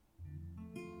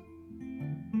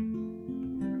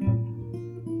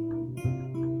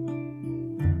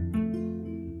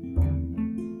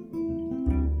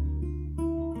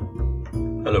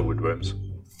bookworms.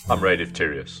 I'm Radev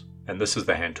Terrius, and this is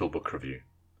the Hand Tool Book Review,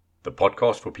 the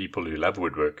podcast for people who love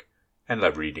woodwork and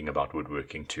love reading about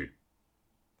woodworking too.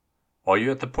 Are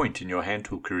you at the point in your hand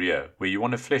tool career where you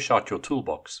want to flesh out your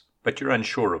toolbox, but you're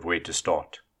unsure of where to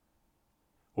start?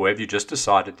 Or have you just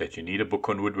decided that you need a book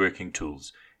on woodworking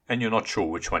tools and you're not sure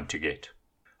which one to get?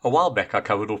 A while back I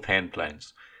covered off hand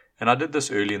planes, and I did this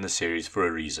early in the series for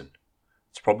a reason.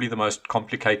 It's probably the most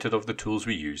complicated of the tools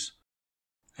we use,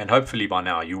 and hopefully by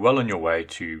now you're well on your way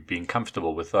to being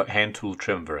comfortable with the hand tool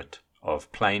triumvirate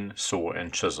of plane, saw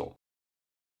and chisel.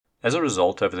 As a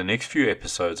result, over the next few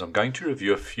episodes I'm going to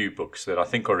review a few books that I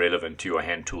think are relevant to your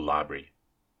hand tool library.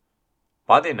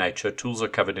 By their nature, tools are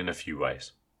covered in a few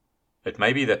ways. It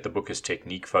may be that the book is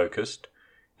technique focused,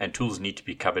 and tools need to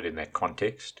be covered in that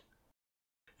context.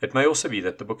 It may also be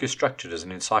that the book is structured as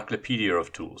an encyclopedia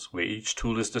of tools, where each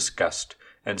tool is discussed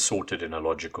and sorted in a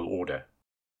logical order.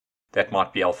 That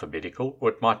might be alphabetical, or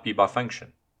it might be by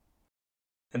function.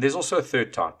 And there's also a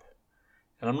third type,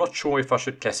 and I'm not sure if I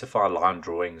should classify line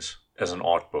drawings as an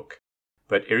art book,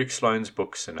 but Eric Sloane's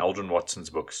books and Eldrin Watson's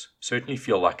books certainly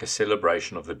feel like a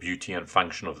celebration of the beauty and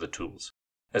function of the tools,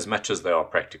 as much as they are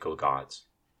practical guides.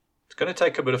 It's going to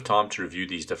take a bit of time to review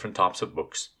these different types of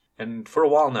books, and for a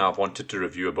while now I've wanted to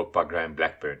review a book by Graham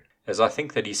Blackburn, as I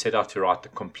think that he set out to write the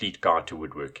complete guide to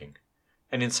woodworking,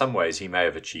 and in some ways he may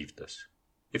have achieved this.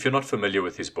 If you're not familiar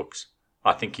with his books,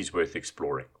 I think he's worth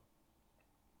exploring.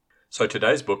 So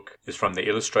today's book is from the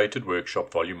Illustrated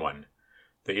Workshop Volume 1,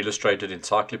 the Illustrated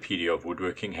Encyclopedia of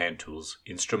Woodworking Hand Tools,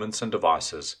 Instruments and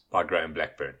Devices by Graham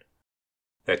Blackburn.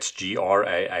 That's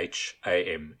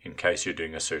Graham in case you're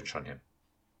doing a search on him.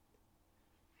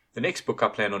 The next book I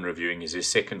plan on reviewing is his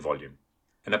second volume,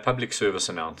 and a public service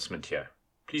announcement here.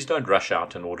 Please don't rush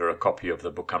out and order a copy of the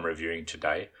book I'm reviewing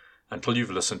today until you've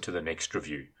listened to the next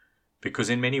review,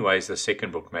 because in many ways the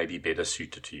second book may be better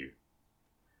suited to you.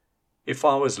 If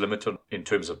I was limited in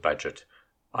terms of budget,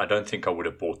 I don't think I would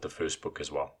have bought the first book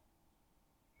as well.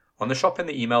 On the shop and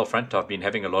the email front, I've been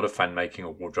having a lot of fun making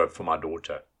a wardrobe for my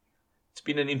daughter. It's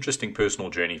been an interesting personal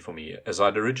journey for me, as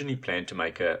I'd originally planned to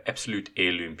make an absolute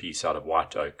heirloom piece out of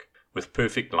white oak, with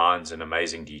perfect lines and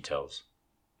amazing details.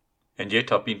 And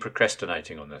yet I've been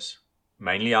procrastinating on this,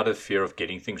 mainly out of fear of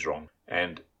getting things wrong,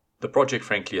 and the project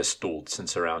frankly has stalled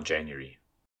since around January.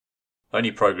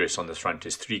 Only progress on this front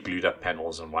is 3 glued up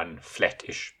panels and 1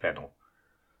 flat-ish panel.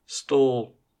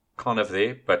 Still kind of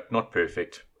there, but not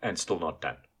perfect, and still not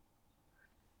done.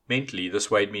 Mentally,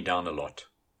 this weighed me down a lot,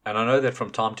 and I know that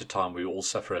from time to time we all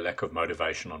suffer a lack of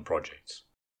motivation on projects.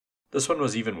 This one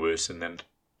was even worse in that,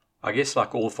 I guess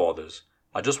like all fathers,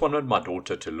 I just wanted my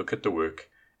daughter to look at the work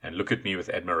and look at me with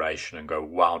admiration and go,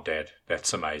 "Wow, Dad,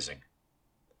 that's amazing."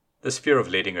 This fear of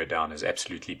letting her down has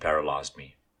absolutely paralyzed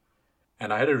me.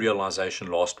 And I had a realization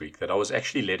last week that I was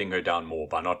actually letting her down more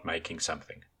by not making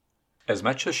something. As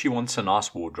much as she wants a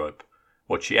nice wardrobe,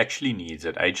 what she actually needs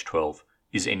at age 12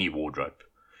 is any wardrobe.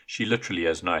 She literally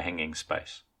has no hanging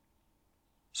space.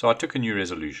 So I took a new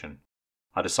resolution.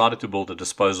 I decided to build a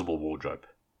disposable wardrobe,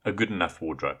 a good enough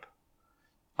wardrobe.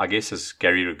 I guess, as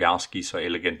Gary Rogowski so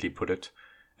elegantly put it,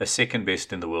 a second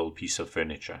best in the world piece of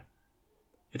furniture.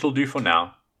 It'll do for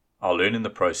now. I'll learn in the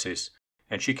process,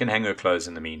 and she can hang her clothes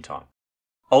in the meantime.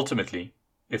 Ultimately,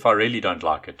 if I really don't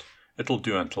like it, it'll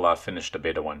do until I've finished a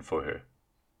better one for her.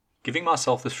 Giving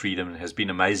myself this freedom has been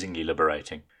amazingly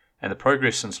liberating, and the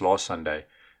progress since last Sunday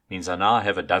means I now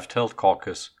have a dovetailed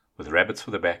carcass with rabbets for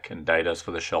the back and dados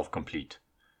for the shelf complete.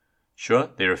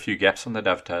 Sure, there are a few gaps on the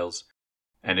dovetails,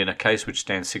 and in a case which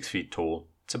stands 6 feet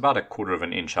tall, it's about 1/4 of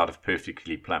an inch out of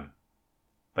perfectly plumb.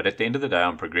 But at the end of the day,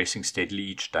 I'm progressing steadily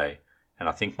each day, and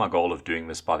I think my goal of doing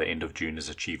this by the end of June is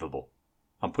achievable.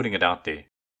 I'm putting it out there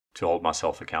to hold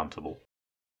myself accountable.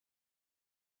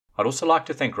 I'd also like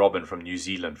to thank Robin from New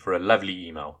Zealand for a lovely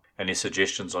email and his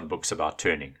suggestions on books about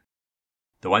turning.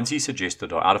 The ones he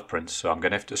suggested are out of print, so I'm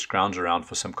going to have to scrounge around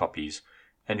for some copies,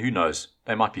 and who knows,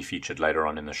 they might be featured later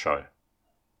on in the show.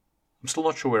 I'm still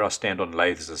not sure where I stand on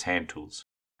lathes as hand tools,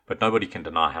 but nobody can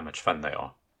deny how much fun they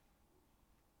are.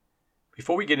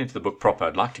 Before we get into the book proper,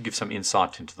 I'd like to give some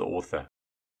insight into the author.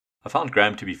 I found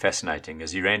Graham to be fascinating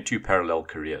as he ran 2 parallel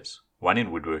careers, one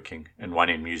in woodworking and one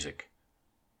in music.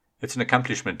 It's an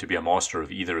accomplishment to be a master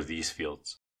of either of these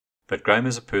fields, but Graham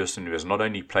is a person who has not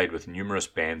only played with numerous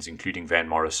bands including Van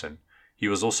Morrison, he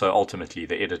was also ultimately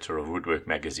the editor of Woodwork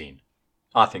magazine.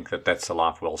 I think that that's a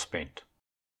life well spent.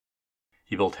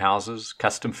 He built houses,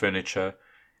 custom furniture,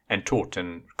 and taught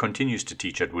and continues to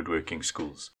teach at woodworking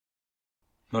schools.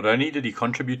 Not only did he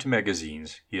contribute to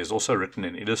magazines, he has also written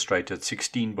and illustrated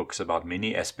 16 books about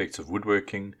many aspects of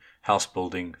woodworking, house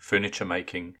building, furniture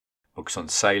making, books on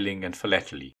sailing and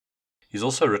philately, He's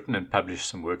also written and published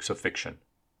some works of fiction.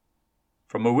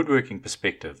 From a woodworking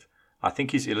perspective, I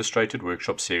think his Illustrated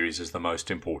Workshop series is the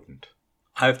most important.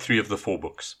 I have 3 of the 4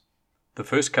 books. The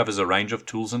first covers a range of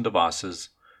tools and devices.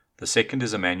 The second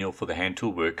is a manual for the hand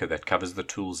tool worker that covers the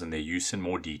tools and their use in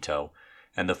more detail.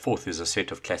 And the fourth is a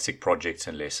set of classic projects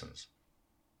and lessons.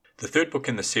 The third book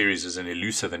in the series is an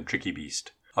elusive and tricky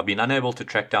beast. I've been unable to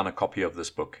track down a copy of this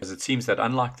book, as it seems that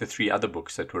unlike the 3 other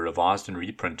books that were revised and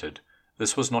reprinted,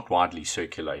 this was not widely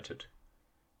circulated.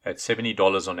 At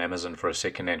 $70 on Amazon for a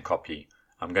second-hand copy,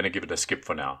 I'm going to give it a skip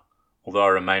for now, although I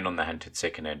remain on the hunt at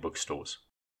second-hand bookstores.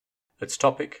 Its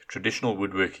topic, traditional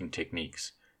woodworking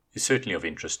techniques, is certainly of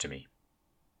interest to me.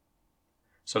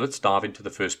 So let's dive into the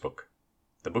first book.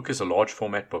 The book is a large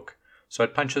format book, so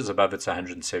it punches above its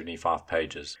 175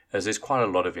 pages, as there's quite a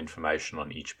lot of information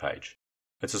on each page.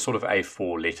 It's a sort of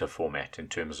A4 letter format in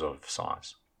terms of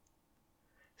size.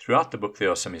 Throughout the book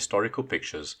there are some historical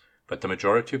pictures, but the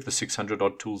majority of the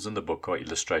 600-odd tools in the book are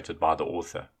illustrated by the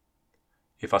author.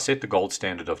 If I set the gold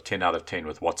standard of 10 out of 10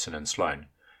 with Watson and Sloan,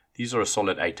 these are a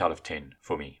solid 8 out of 10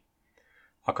 for me.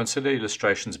 I consider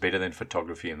illustrations better than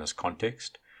photography in this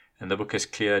context, and the book has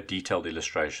clear, detailed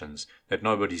illustrations that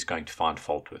nobody's going to find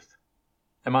fault with.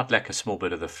 They might lack a small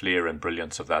bit of the flair and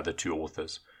brilliance of the other 2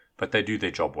 authors, but they do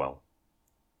their job well.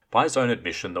 By his own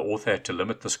admission, the author had to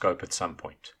limit the scope at some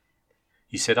point.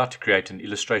 He set out to create an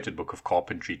illustrated book of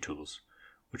carpentry tools,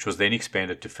 which was then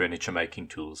expanded to furniture-making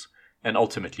tools, and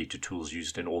ultimately to tools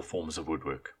used in all forms of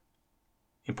woodwork.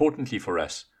 Importantly for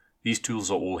us, these tools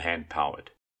are all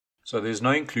hand-powered, so there's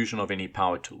no inclusion of any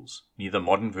power tools, neither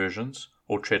modern versions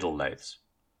or treadle lathes.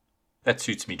 That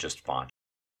suits me just fine.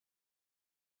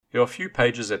 There are a few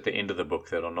pages at the end of the book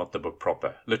that are not the book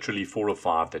proper, literally 4 or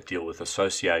 5 that deal with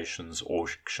associations,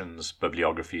 auctions,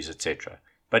 bibliographies, etc.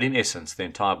 But in essence, the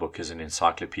entire book is an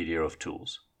encyclopedia of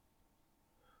tools.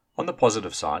 On the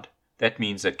positive side, that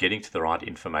means that getting to the right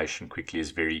information quickly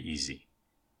is very easy.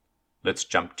 Let's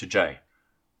jump to J.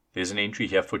 There's an entry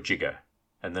here for jigger,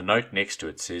 and the note next to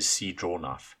it says see draw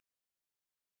knife.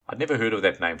 I'd never heard of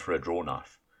that name for a draw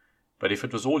knife, but if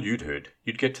it was all you'd heard,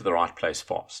 you'd get to the right place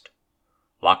fast.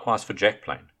 Likewise for jack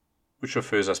plane, which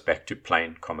refers us back to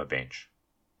plane, bench.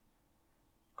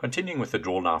 Continuing with the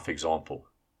draw knife example.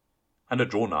 Under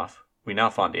draw knife, we now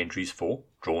find entries for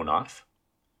draw knife,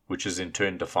 which is in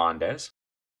turn defined as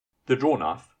the draw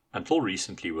knife, until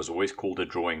recently was always called a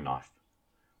drawing knife,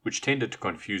 which tended to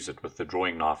confuse it with the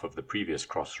drawing knife of the previous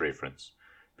cross-reference,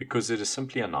 because it is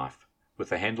simply a knife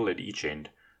with a handle at each end,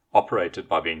 operated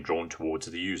by being drawn towards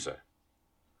the user.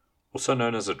 Also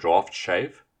known as a draft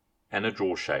shave and a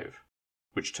draw shave,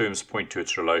 which terms point to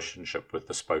its relationship with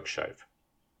the spoke shave.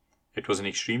 It was an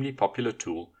extremely popular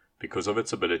tool because of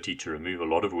its ability to remove a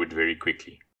lot of wood very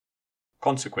quickly.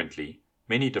 Consequently,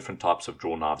 many different types of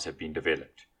draw knives have been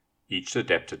developed, each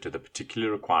adapted to the particular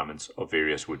requirements of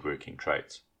various woodworking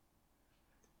trades.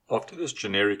 After this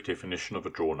generic definition of a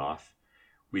draw knife,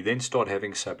 we then start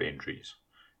having sub-entries.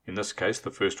 In this case,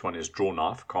 the first one is draw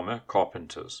knife,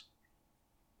 carpenters.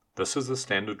 This is the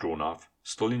standard draw knife,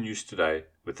 still in use today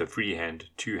with the freehand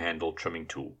 2-handle trimming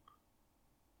tool.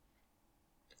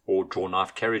 Or draw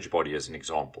knife carriage body as an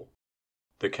example.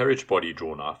 The carriage body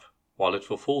draw knife, while it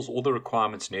fulfills all the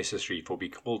requirements necessary for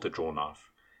being called a draw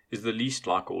knife, is the least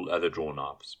like all other draw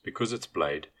knives because its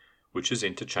blade, which is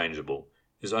interchangeable,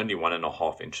 is only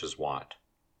 1.5 inches wide.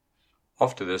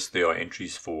 After this, there are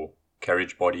entries for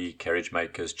carriage body, carriage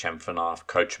makers, chamfer knife,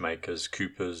 coach makers,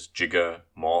 coopers, jigger,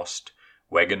 mast,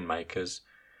 wagon makers,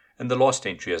 and the last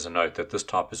entry has a note that this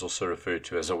type is also referred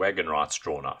to as a wagon rights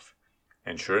draw knife.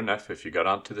 And sure enough, if you go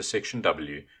down to the section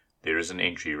W, there is an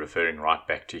entry referring right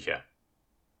back to here.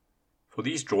 For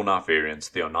these draw knife variants,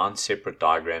 there are 9 separate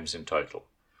diagrams in total.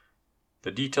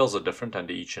 The details are different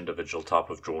under each individual type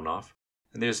of draw knife,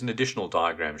 and there is an additional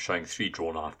diagram showing 3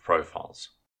 draw knife profiles.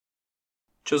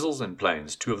 Chisels and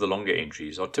planes, 2 of the longer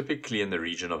entries, are typically in the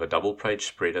region of a double-page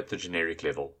spread at the generic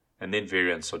level, and then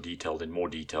variants are detailed in more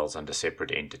details under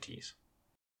separate entities.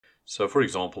 So for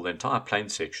example, the entire plane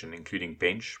section, including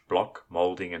bench, block,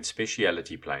 moulding and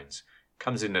speciality planes,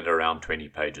 comes in at around 20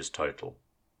 pages total.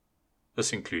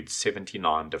 This includes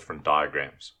 79 different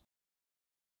diagrams.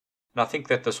 And I think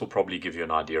that this will probably give you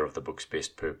an idea of the book's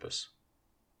best purpose.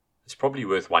 It's probably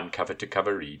worth one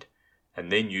cover-to-cover read,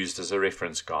 and then used as a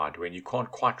reference guide when you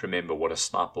can't quite remember what a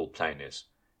snipe bill plane is,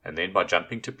 and then by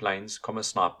jumping to planes,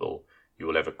 snipe bill, you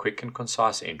will have a quick and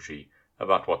concise entry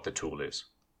about what the tool is.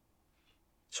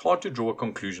 It's hard to draw a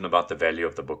conclusion about the value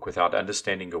of the book without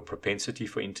understanding your propensity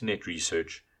for internet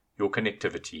research, your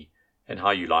connectivity, and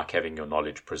how you like having your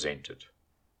knowledge presented.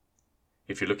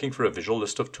 If you're looking for a visual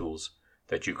list of tools,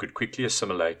 that you could quickly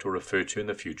assimilate or refer to in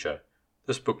the future,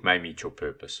 this book may meet your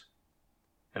purpose.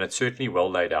 And it's certainly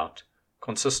well laid out,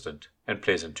 consistent, and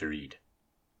pleasant to read.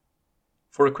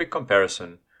 For a quick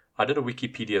comparison, I did a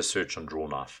Wikipedia search on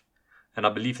Drawknife, and I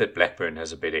believe that Blackburn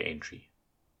has a better entry.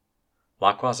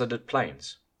 Likewise, I did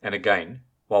Plains, and again,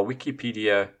 while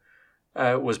Wikipedia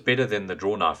was better than the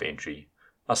Drawknife entry,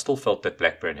 I still felt that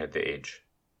Blackburn had the edge.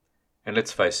 And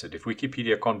let's face it, if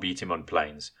Wikipedia can't beat him on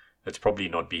Plains, it's probably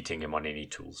not beating him on any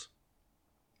tools.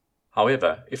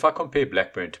 However, if I compare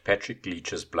Blackburn to Patrick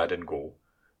Leach's Blood and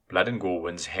Gore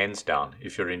wins hands down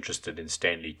if you're interested in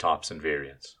Stanley types and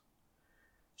variants.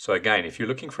 So again, if you're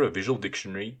looking for a visual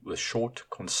dictionary with short,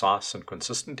 concise, and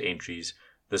consistent entries,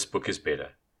 this book is better.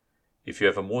 If you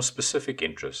have a more specific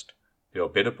interest, there are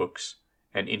better books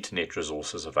and internet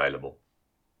resources available.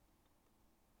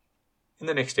 In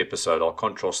the next episode, I'll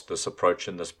contrast this approach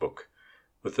in this book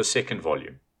with the second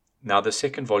volume. Now, the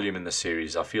second volume in the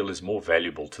series I feel is more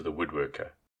valuable to the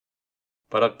woodworker.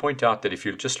 But I'd point out that if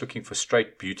you're just looking for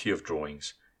straight beauty of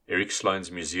drawings, Eric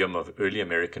Sloane's Museum of Early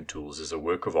American Tools is a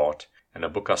work of art and a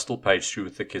book I still page through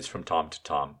with the kids from time to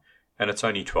time, and it's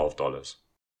only $12.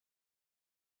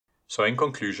 So in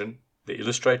conclusion, the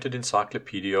Illustrated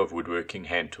Encyclopedia of Woodworking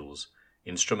Hand Tools,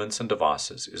 Instruments and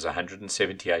Devices is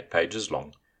 178 pages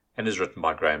long and is written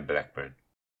by Graham Blackburn.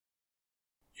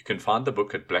 You can find the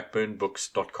book at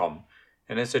blackburnbooks.com,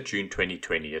 and as of June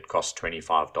 2020 it costs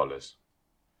 $25.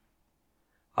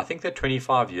 I think that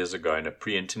 25 years ago, in a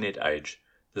pre-internet age,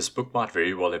 this book might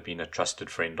very well have been a trusted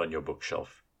friend on your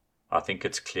bookshelf. I think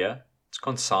it's clear, it's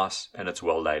concise, and it's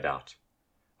well laid out.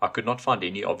 I could not find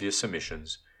any obvious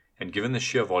omissions, and given the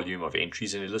sheer volume of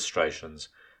entries and illustrations,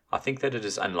 I think that it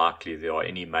is unlikely there are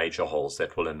any major holes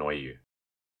that will annoy you.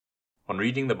 On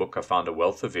reading the book, I found a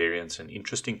wealth of variants and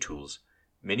interesting tools,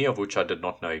 many of which I did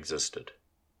not know existed.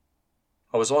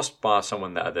 I was asked by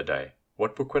someone the other day,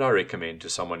 what book would I recommend to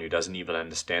someone who doesn't even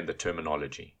understand the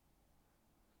terminology?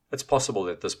 It's possible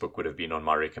that this book would have been on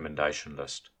my recommendation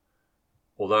list,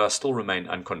 although I still remain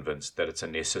unconvinced that it's a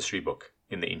necessary book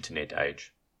in the internet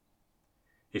age.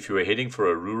 If you were heading for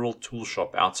a rural tool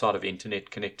shop outside of internet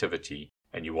connectivity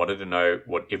and you wanted to know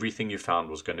what everything you found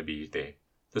was going to be there,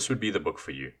 this would be the book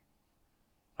for you.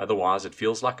 Otherwise, it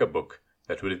feels like a book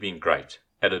that would have been great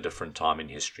at a different time in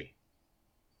history.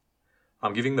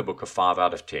 I'm giving the book a 5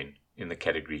 out of 10 in the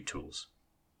category Tools.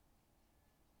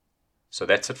 So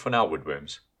that's it for now,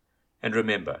 woodworms. And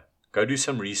remember, go do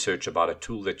some research about a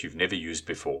tool that you've never used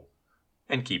before,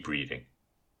 and keep reading.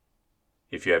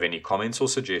 If you have any comments or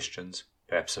suggestions,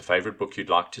 perhaps a favorite book you'd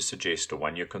like to suggest or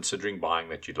one you're considering buying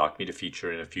that you'd like me to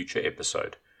feature in a future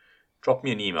episode, drop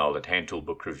me an email at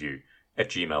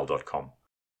handtoolbookreview@gmail.com.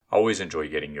 I always enjoy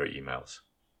getting your emails.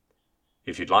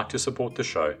 If you'd like to support the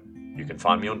show, you can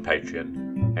find me on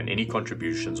Patreon, and any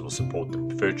contributions will support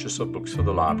the purchase of books for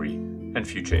the library and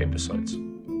future episodes.